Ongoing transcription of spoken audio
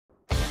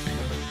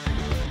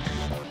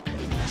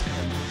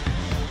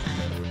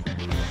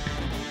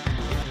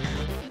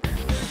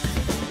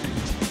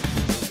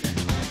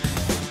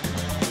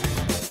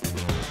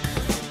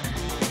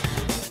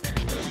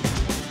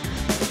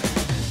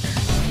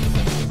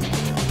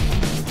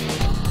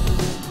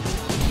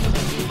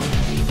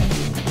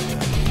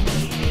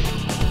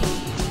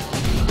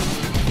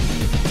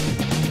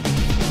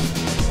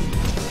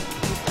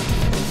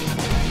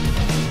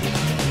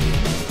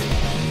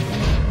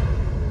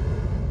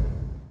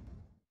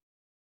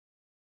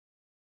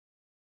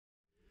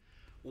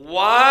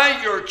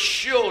why your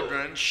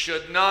children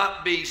should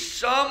not be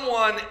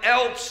someone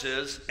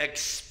else's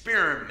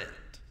experiment.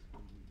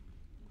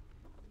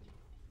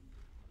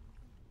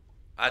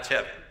 That's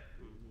heavy.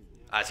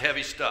 That's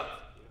heavy stuff.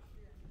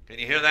 Can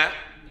you hear that?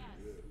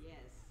 Yes.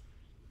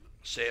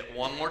 Say it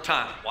one more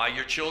time. Why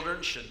your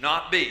children should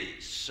not be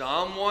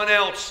someone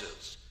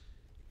else's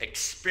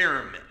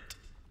experiment.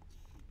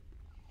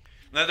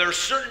 Now, there are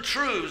certain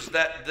truths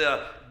that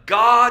the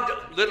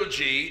God, little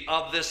g,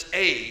 of this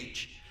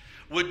age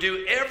would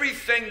do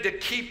everything to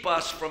keep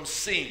us from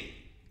seeing.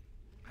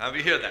 Have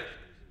you heard that?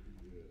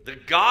 The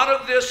God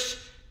of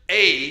this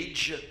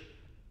age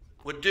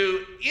would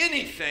do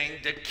anything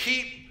to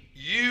keep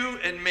you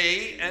and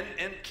me and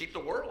keep the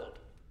world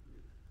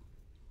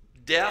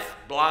deaf,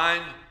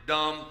 blind,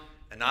 dumb,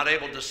 and not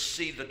able to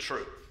see the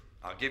truth.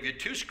 I'll give you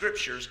two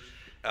scriptures,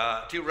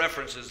 two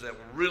references that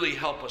will really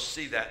help us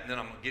see that, and then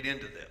I'm going to get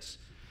into this.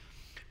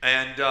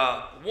 And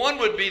one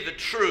would be the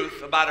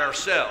truth about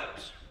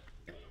ourselves.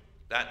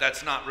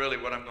 That's not really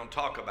what I'm going to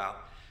talk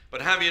about.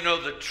 But have you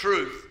know the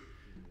truth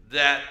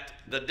that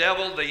the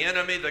devil, the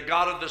enemy, the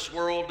god of this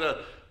world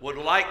would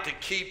like to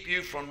keep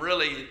you from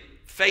really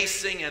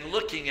facing and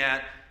looking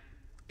at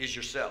is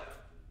yourself.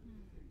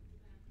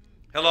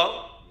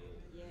 Hello?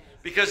 Yes.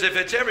 Because if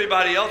it's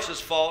everybody else's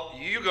fault,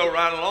 you go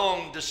right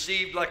along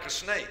deceived like a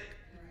snake.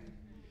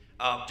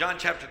 John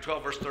chapter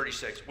 12, verse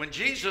 36. When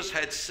Jesus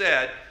had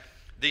said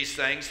these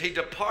things, he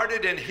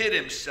departed and hid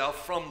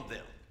himself from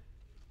them.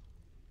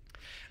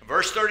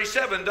 Verse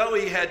 37, though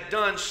he had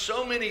done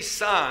so many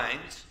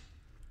signs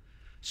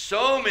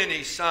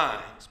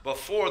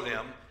before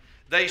them,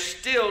 they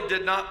still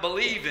did not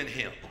believe in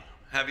him.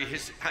 Have you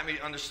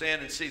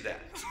understand and see that?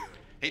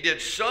 He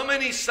did so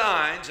many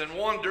signs and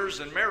wonders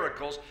and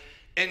miracles.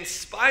 In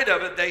spite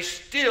of it, they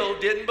still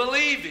didn't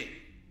believe him.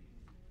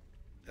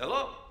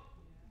 Hello?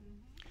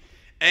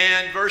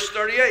 And verse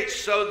 38,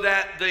 so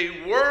that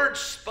the word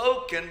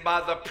spoken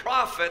by the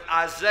prophet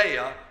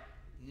Isaiah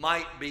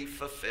might be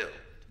fulfilled.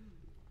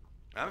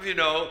 Now, if you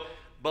know,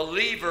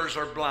 believers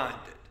are blinded.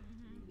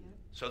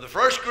 So the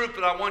first group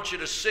that I want you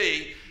to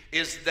see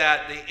is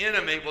that the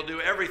enemy will do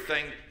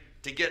everything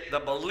to get the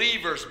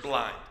believers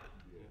blinded.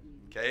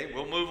 Okay,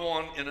 we'll move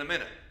on in a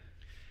minute.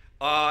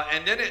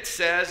 And then it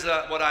says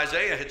what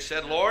Isaiah had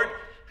said, Lord,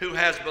 who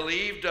has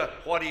believed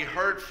what he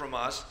heard from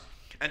us,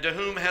 and to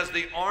whom has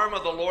the arm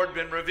of the Lord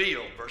been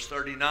revealed? Verse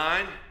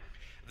 39,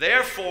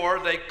 therefore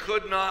they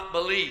could not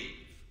believe.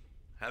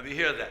 Have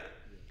you heard that?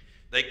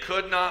 They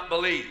could not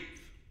believe.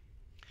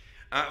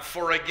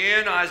 For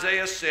again,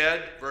 Isaiah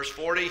said, verse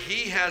 40,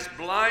 he has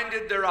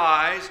blinded their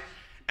eyes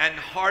and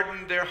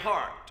hardened their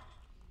heart,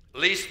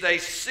 lest they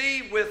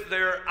see with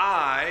their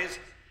eyes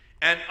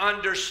and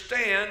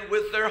understand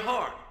with their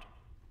heart,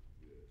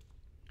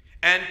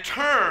 and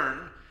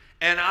turn,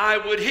 and I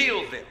would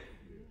heal them.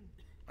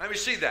 Let me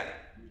see that.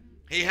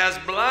 He has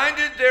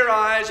blinded their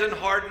eyes and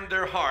hardened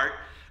their heart,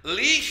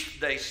 lest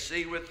they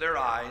see with their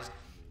eyes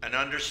and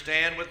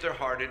understand with their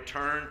heart and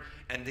turn.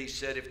 And he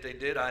said, if they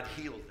did, I'd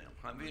heal them.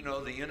 How many of you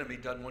know the enemy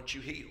doesn't want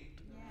you healed?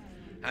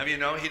 How many of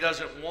you know he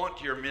doesn't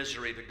want your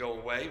misery to go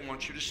away? He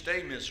wants you to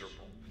stay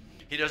miserable.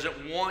 He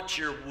doesn't want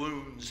your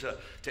wounds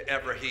to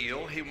ever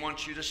heal. He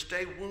wants you to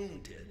stay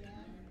wounded.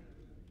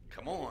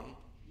 Come on.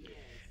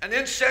 And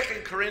then 2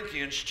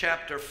 Corinthians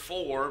chapter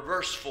 4,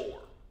 verse 4.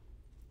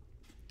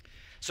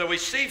 So we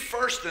see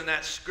first in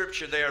that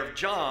scripture there of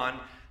John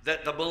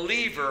that the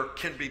believer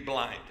can be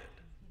blinded.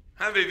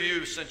 How many of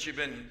you, since you've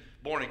been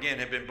born again,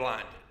 have been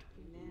blinded?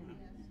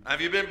 Have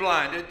you been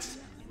blinded?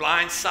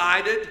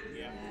 Blindsided?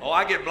 Oh,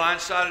 I get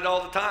blindsided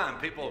all the time.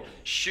 People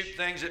shoot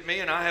things at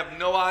me and I have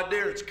no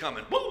idea it's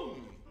coming.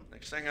 Boom!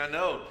 Next thing I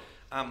know,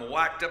 I'm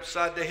whacked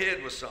upside the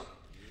head with something.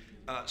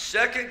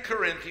 2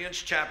 Corinthians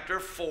chapter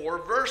 4,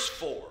 verse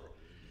 4.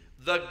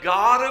 The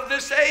God of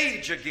this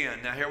age again.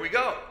 Now here we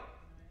go.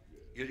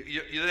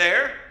 You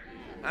there?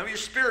 I mean, you're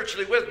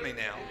spiritually with me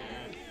now.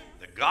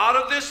 The God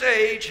of this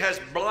age has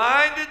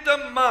blinded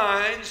the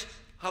minds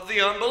of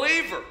the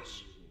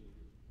unbelievers,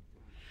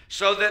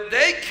 so that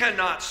they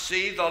cannot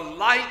see the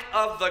light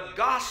of the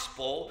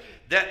gospel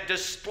that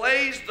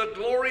displays the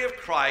glory of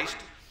Christ,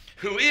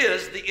 who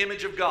is the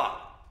image of God.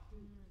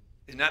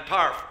 Isn't that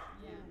powerful?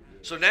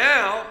 So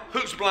now,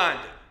 who's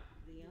blinded?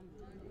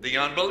 The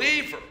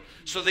unbeliever.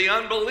 So the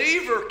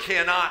unbeliever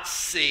cannot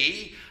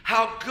see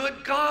how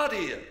good God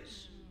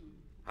is.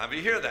 Have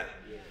you hear that?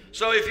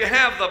 So if you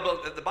have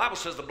the Bible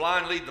says the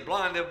blind lead the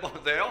blind,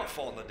 they all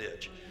fall in the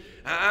ditch.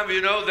 How do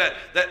you know that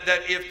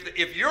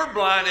if you're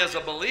blind as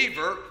a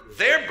believer,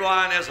 they're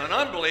blind as an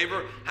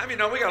unbeliever? How do you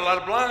know we got a lot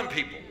of blind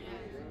people?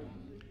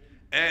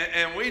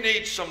 And we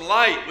need some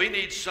light. We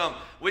need some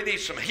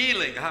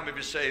healing. How many of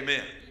you say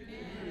amen?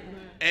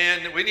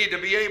 And we need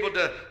to be able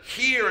to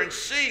hear and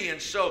see.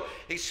 And so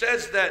he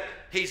says that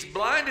he's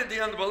blinded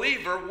the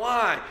unbeliever.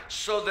 Why?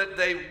 So that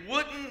they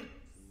wouldn't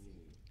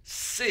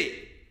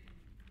see.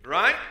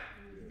 Right?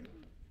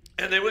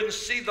 And they wouldn't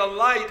see the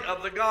light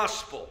of the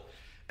gospel.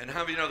 And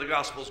how do you know the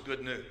gospel is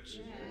good news?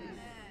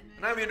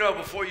 And how do you know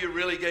before you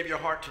really gave your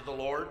heart to the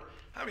Lord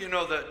How do you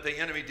know that the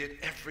enemy did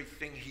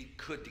everything he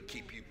could to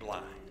keep you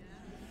blind?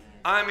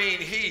 I mean,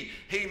 he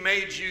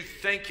made you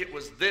think it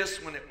was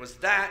this when it was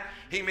that.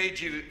 He made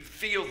you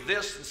feel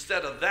this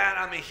instead of that.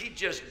 I mean, he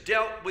just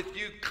dealt with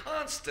you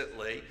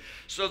constantly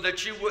so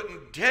that you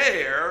wouldn't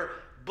dare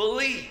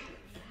believe.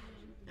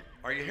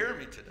 Are you hearing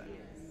me today?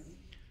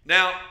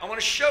 Now, I want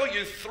to show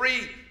you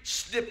 3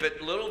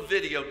 snippet little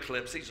video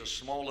clips. These are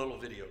small little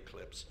video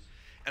clips.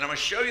 And I'm going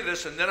to show you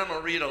this, and then I'm going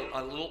to read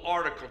a little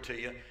article to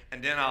you,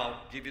 and then I'll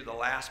give you the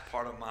last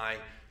part of my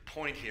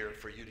point here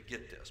for you to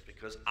get this.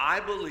 Because I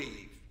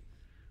believe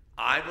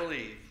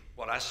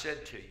what I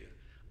said to you.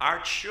 Our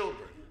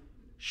children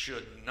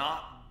should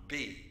not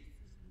be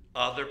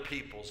other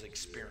people's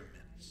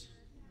experiments.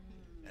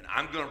 And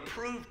I'm going to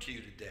prove to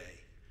you today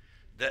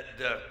that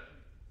the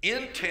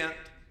intent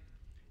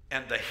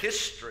and the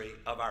history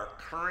of our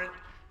current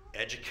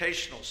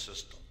educational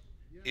system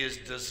is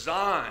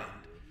designed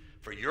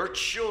for your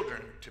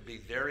children to be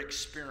their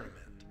experiment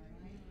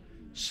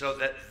so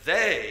that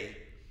they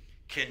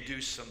can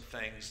do some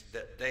things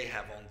that they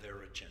have on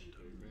their agenda.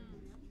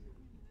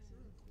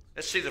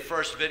 Let's see the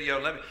first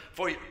video.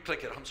 Before you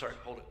click it, I'm sorry,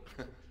 hold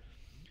it.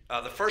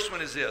 The first one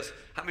is this.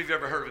 How many of you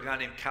ever heard of a guy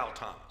named Cal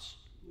Thomas?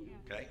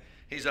 Okay,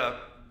 he's a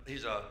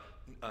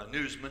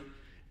newsman,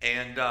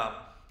 and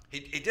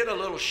he did a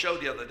little show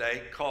the other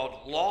day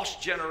called Lost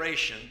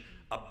Generation,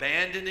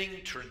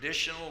 Abandoning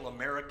Traditional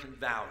American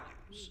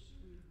Values.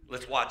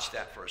 Let's watch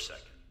that for a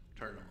second.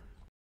 Turn it on.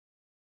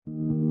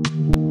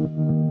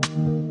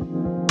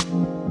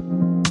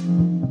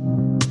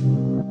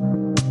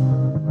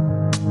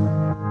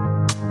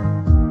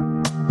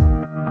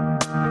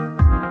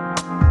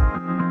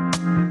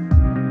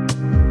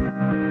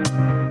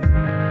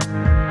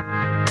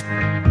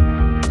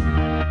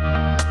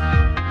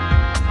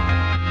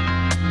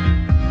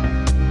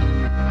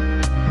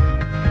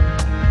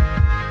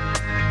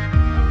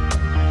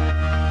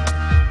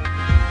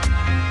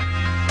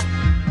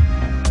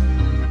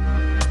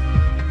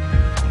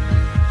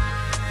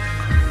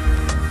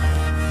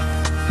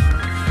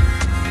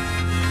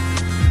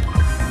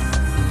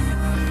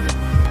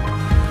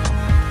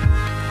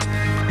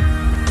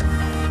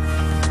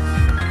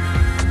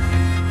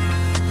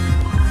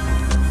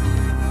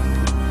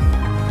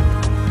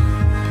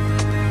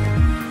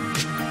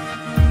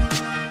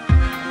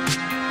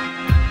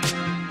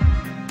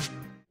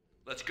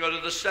 Go to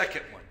the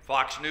second one,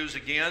 Fox News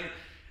again,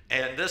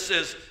 and this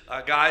is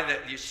a guy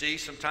that you see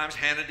sometimes,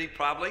 Hannity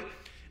probably,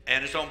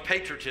 and it's on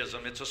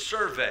patriotism. It's a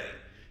survey,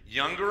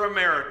 younger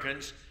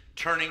Americans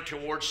turning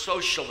towards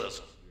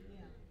socialism.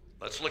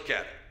 Let's look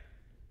at it.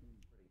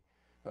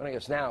 Joining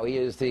us now, he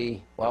is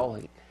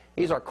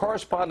he's our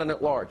correspondent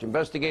at large,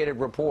 investigative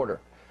reporter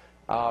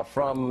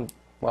from,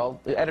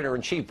 the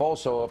editor-in-chief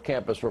also of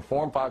Campus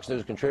Reform, Fox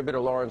News contributor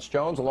Lawrence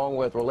Jones, along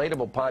with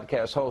Relatable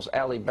podcast host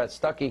Allie Beth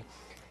Stuckey.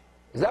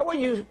 Is that what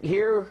you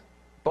hear,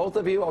 both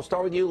of you? I'll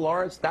start with you,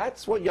 Lawrence.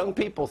 That's what young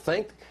people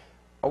think.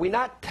 Are we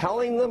not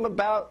telling them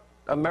about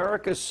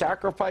America's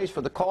sacrifice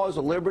for the cause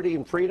of liberty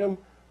and freedom?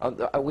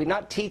 Are we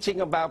not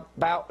teaching about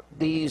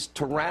these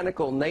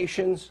tyrannical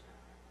nations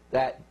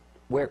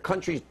where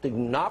countries do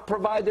not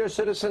provide their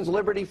citizens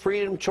liberty,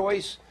 freedom,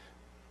 choice?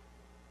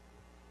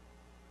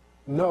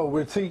 No,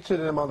 we're teaching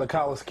them on the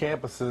college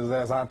campuses,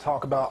 as I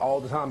talk about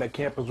all the time at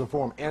Campus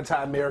Reform,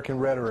 anti-American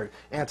rhetoric,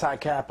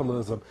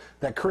 anti-capitalism,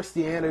 that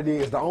Christianity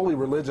is the only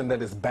religion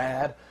that is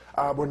bad.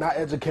 We're not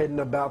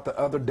educating about the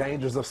other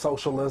dangers of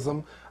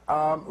socialism.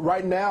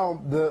 Right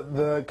now,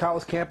 the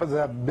college campuses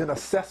have been a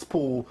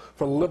cesspool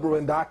for liberal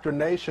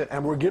indoctrination,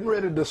 and we're getting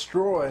ready to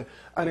destroy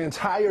an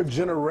entire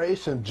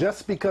generation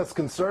just because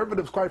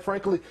conservatives, quite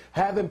frankly,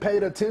 haven't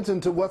paid attention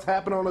to what's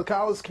happening on the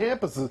college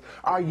campuses.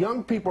 Our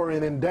young people are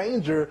in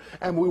danger,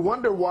 and we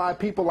wonder why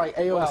people like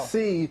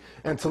AOC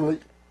and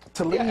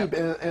Talib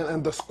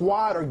and the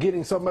squad are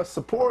getting so much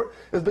support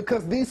is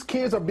because these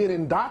kids are being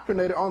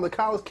indoctrinated on the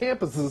college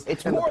campuses.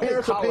 It's and more the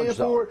parents than college, are paying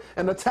for it,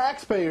 and the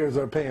taxpayers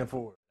are paying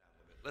for it.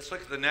 Let's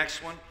look at the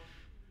next one.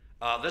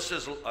 This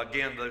is,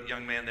 again, the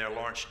young man there,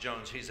 Lawrence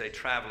Jones. He's a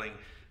traveling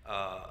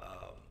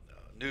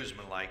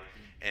newsman-like,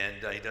 and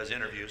he does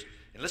interviews.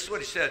 And listen to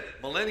what he said.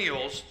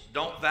 Millennials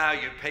don't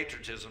value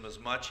patriotism as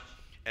much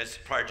as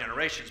prior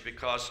generations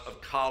because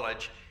of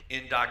college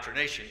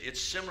indoctrination.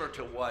 It's similar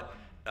to what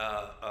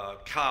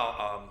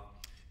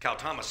Cal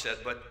Thomas said,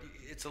 but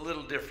it's a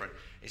little different.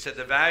 He said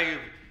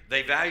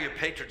they value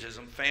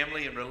patriotism,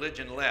 family, and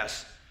religion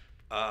less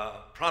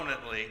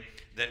prominently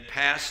than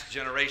past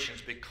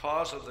generations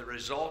because of the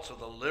results of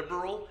the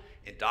liberal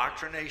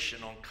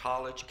indoctrination on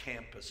college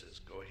campuses.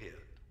 Go ahead.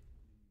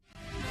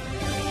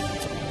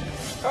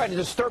 All right, a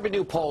disturbing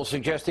new poll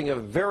suggesting a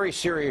very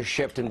serious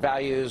shift in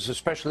values,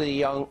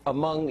 especially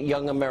among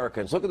young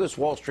Americans. Look at this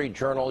Wall Street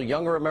Journal.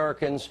 Younger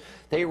Americans,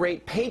 they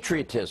rate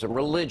patriotism,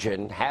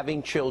 religion,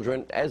 having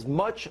children as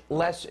much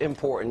less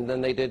important than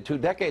they did 2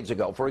 decades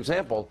ago. For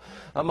example,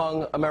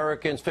 among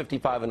Americans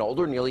 55 and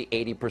older, nearly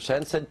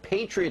 80% said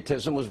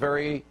patriotism was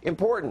very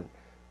important.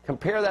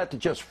 Compare that to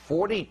just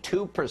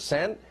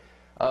 42%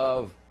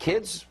 of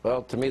kids,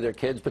 well, to me they're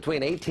kids,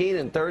 between 18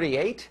 and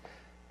 38.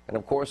 And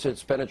of course,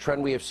 it's been a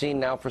trend we have seen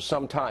now for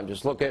some time.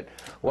 Just look at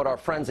what our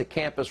friends at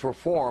Campus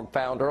Reform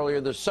found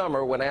earlier this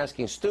summer when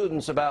asking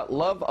students about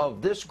love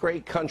of this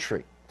great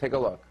country. Take a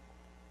look.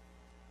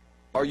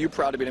 Are you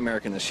proud to be an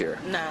American this year?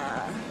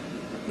 Nah,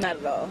 not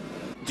at all.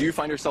 Do you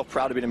find yourself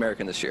proud to be an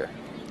American this year?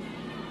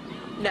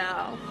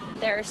 No.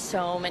 There are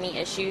so many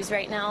issues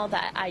right now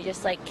that I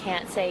just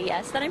can't say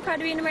yes that I'm proud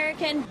to be an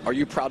American. Are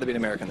you proud to be an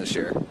American this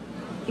year?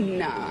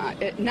 Nah,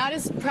 not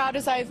as proud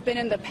as I've been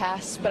in the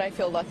past, but I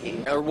feel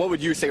lucky. Or what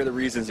would you say are the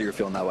reasons that you're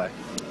feeling that way?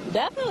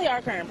 Definitely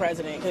our current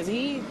president, because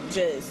he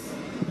just,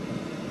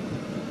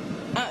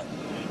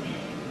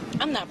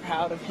 I'm not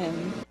proud of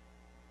him.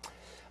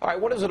 All right,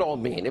 what does it all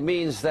mean? It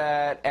means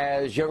that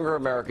as younger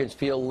Americans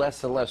feel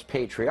less and less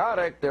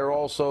patriotic, they're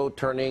also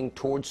turning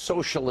towards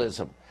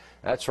socialism.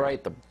 That's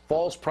right, the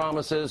false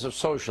promises of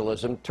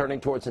socialism,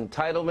 turning towards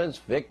entitlements,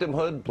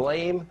 victimhood,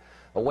 blame,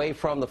 away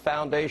from the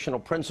foundational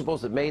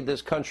principles that made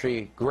this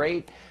country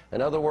great.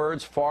 In other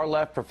words,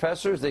 far-left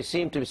professors, they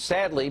seem to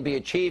sadly be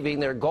achieving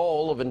their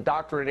goal of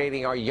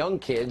indoctrinating our young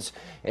kids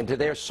into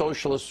their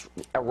socialist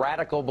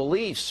radical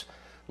beliefs,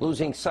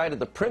 losing sight of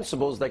the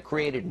principles that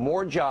created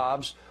more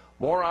jobs,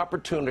 more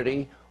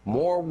opportunity,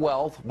 more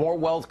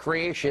wealth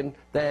creation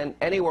than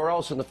anywhere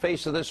else on the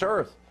face of this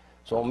earth.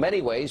 So in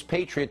many ways,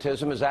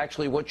 patriotism is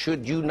actually what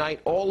should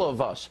unite all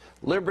of us.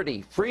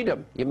 Liberty,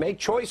 freedom, you make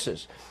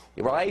choices.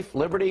 Life,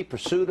 liberty,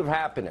 pursuit of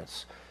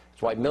happiness.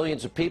 That's why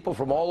millions of people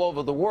from all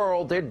over the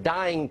world, they're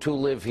dying to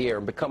live here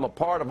and become a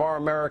part of our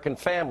American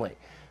family,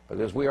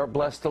 because we are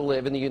blessed to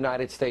live in the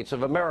United States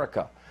of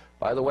America.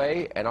 By the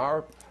way, and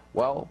all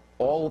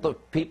the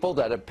people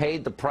that have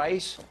paid the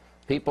price,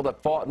 people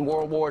that fought in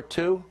World War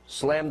II,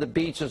 slammed the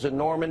beaches in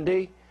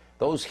Normandy,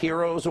 those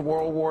heroes of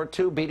World War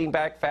II, beating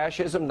back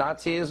fascism,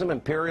 Nazism,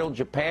 Imperial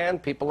Japan,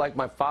 people like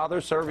my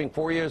father serving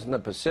 4 years in the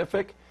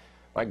Pacific,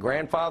 my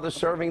grandfather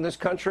serving this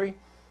country.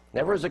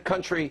 Never has a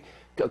country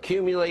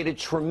accumulated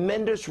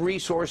tremendous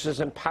resources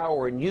and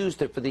power and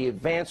used it for the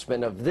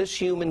advancement of this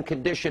human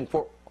condition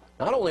for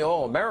not only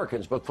all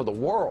Americans, but for the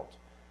world.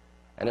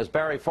 And as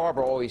Barry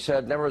Farber always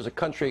said, never has a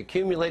country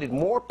accumulated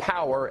more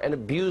power and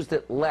abused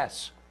it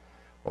less.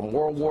 From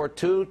World War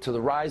II to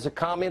the rise of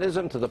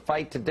communism to the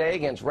fight today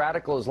against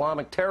radical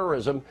Islamic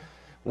terrorism,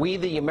 we,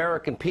 the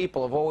American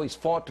people, have always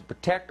fought to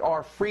protect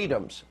our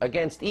freedoms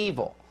against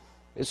evil.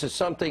 This is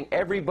something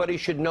everybody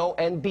should know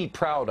and be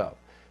proud of.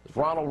 As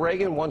Ronald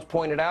Reagan once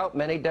pointed out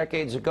many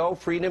decades ago,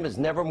 freedom is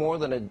never more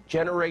than a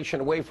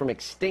generation away from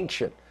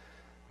extinction.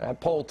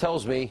 That poll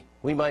tells me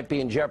we might be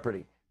in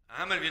jeopardy.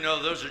 How many of you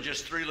know those are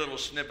just three little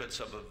snippets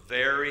of a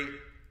very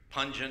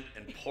pungent,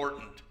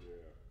 important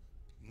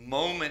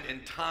moment in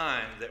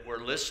time that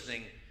we're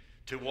listening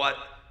to what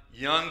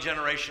young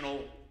generational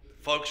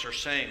folks are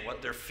saying,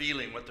 what they're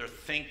feeling, what they're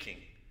thinking.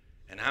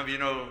 And how you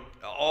know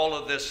all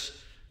of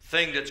this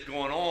thing that's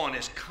going on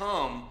has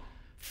come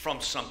from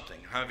something.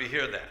 How do you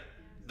hear that?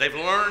 They've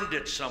learned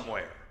it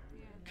somewhere.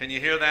 Can you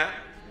hear that?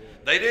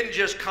 They didn't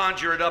just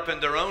conjure it up in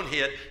their own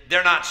head.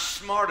 They're not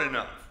smart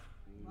enough.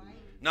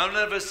 None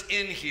of us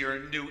in here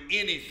knew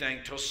anything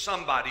till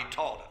somebody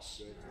taught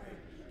us.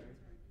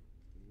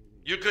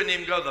 You couldn't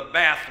even go to the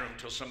bathroom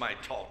till somebody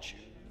taught you.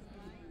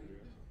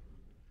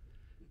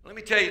 Let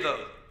me tell you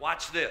though,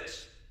 watch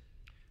this.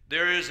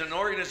 There is an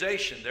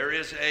organization, there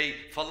is a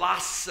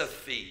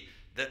philosophy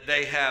that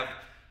they have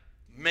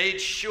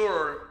made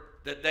sure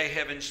that they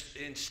have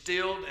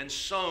instilled and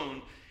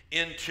sown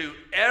into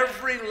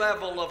every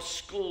level of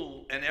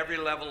school and every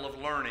level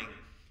of learning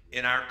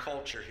in our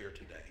culture here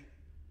today.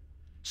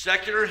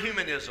 Secular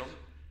humanism,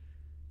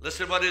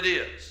 listen what it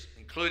is,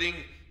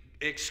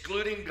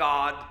 excluding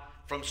God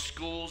from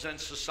schools and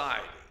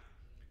society.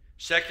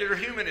 Secular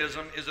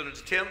humanism is an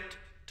attempt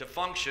to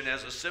function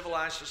as a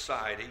civilized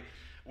society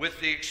with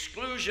the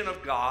exclusion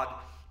of God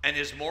and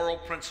his moral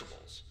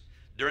principles.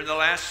 During the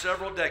last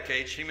several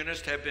decades,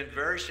 humanists have been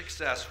very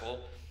successful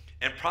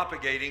in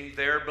propagating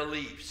their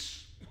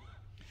beliefs.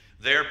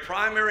 Their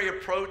primary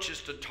approach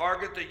is to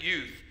target the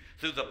youth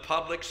through the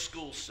public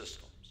school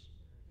systems.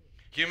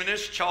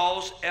 Humanist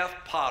Charles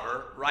F.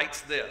 Potter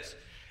writes this: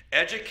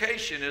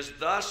 education is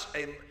thus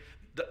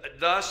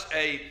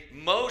a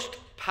most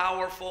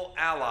powerful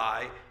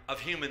ally of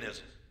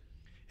humanism,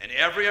 and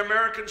every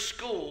American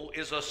school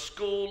is a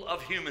school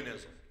of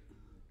humanism.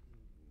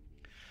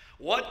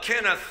 What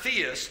can a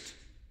theist,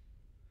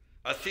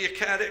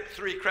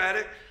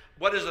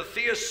 what is a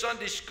theist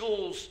Sunday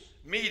schools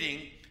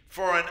meeting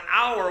for an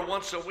hour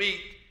once a week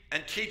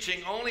and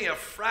teaching only a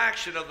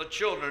fraction of the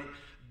children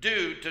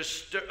do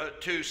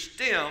to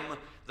stem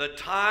the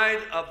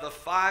tide of the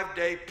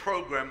 5-day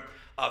program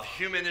of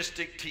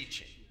humanistic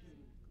teaching?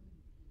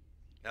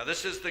 Now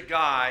this is the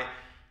guy,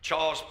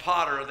 Charles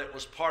Potter, that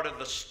was part of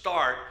the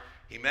start.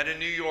 He met in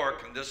New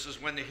York, and this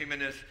is when the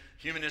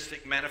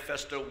Humanistic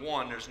Manifesto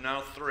 1, there's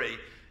now 3.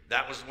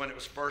 That was when it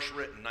was first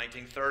written,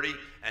 1930,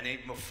 and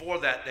even before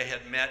that they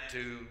had met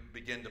to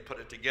begin to put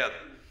it together.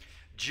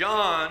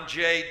 John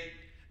J.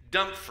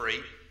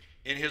 Dumfrey,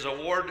 in his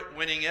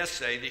award-winning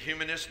essay, The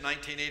Humanist,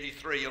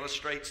 1983,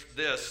 illustrates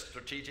this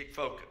strategic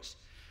focus.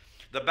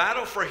 The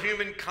battle for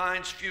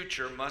humankind's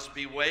future must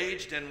be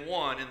waged and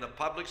won in the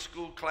public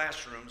school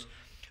classrooms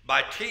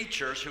by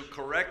teachers who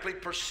correctly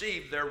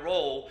perceive their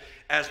role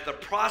as the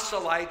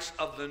proselytes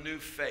of the new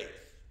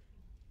faith,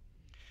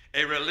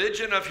 a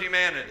religion of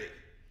humanity,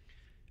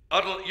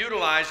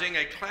 utilizing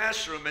a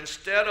classroom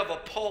instead of a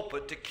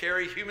pulpit to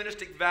carry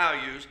humanistic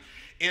values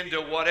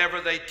into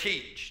whatever they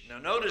teach. Now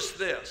notice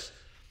this.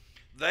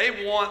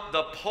 They want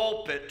the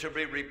pulpit to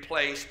be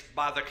replaced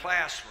by the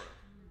classroom.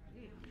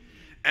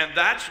 And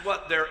that's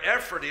what their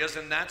effort is,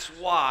 and that's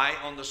why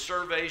on the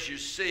surveys you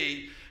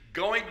see,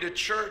 going to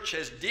church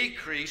has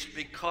decreased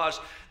because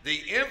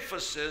the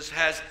emphasis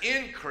has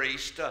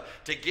increased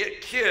to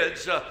get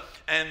kids,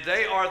 and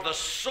they are the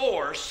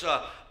source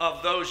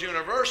of those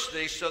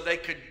universities, so they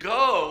could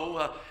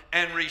go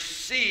and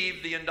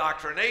receive the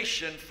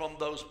indoctrination from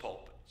those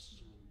pulpits.